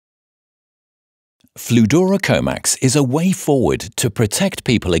Fludora Co Max is a way forward to protect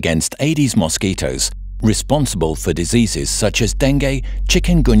people against Aedes mosquitoes responsible for diseases such as dengue,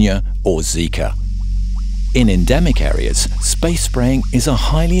 chikungunya or Zika. In endemic areas, space spraying is a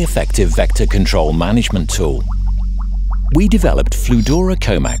highly effective vector control management tool. We developed Fludora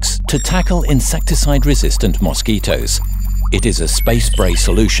Co Max to tackle insecticide-resistant mosquitoes. It is a space spray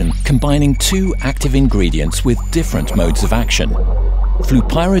solution combining two active ingredients with different modes of action.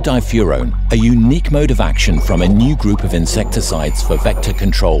 Flupyradifurone, a unique mode of action from a new group of insecticides for vector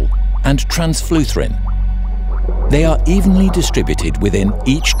control, and Transfluthrin. They are evenly distributed within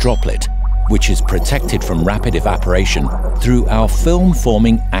each droplet, which is protected from rapid evaporation through our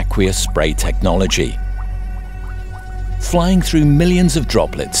film-forming aqueous spray technology. Flying through millions of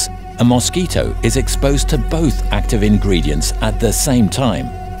droplets, a mosquito is exposed to both active ingredients at the same time.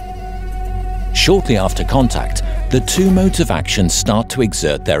 Shortly after contact, the two modes of action start to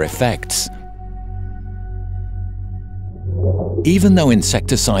exert their effects. Even though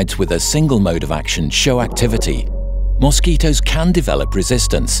insecticides with a single mode of action show activity, mosquitoes can develop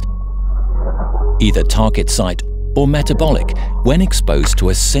resistance, either target site or metabolic, when exposed to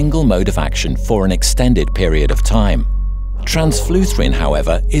a single mode of action for an extended period of time. Transfluthrin,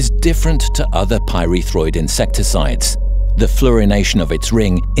 however, is different to other pyrethroid insecticides. The fluorination of its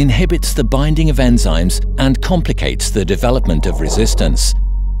ring inhibits the binding of enzymes and complicates the development of resistance.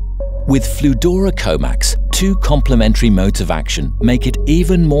 With Fludora Co Max, two complementary modes of action make it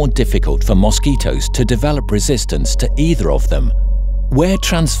even more difficult for mosquitoes to develop resistance to either of them. Where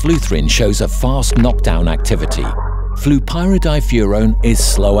Transfluthrin shows a fast knockdown activity, Flupyradifurone is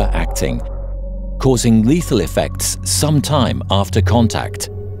slower acting, causing lethal effects sometime after contact.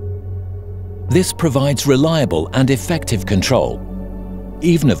 This provides reliable and effective control,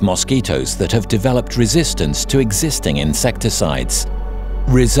 even of mosquitoes that have developed resistance to existing insecticides,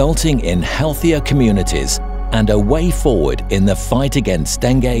 resulting in healthier communities and a way forward in the fight against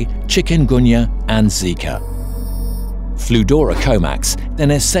dengue, chikungunya and Zika. Fludora Co Max,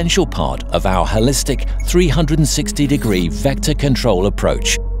 an essential part of our holistic 360-degree vector control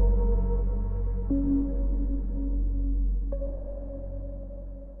approach,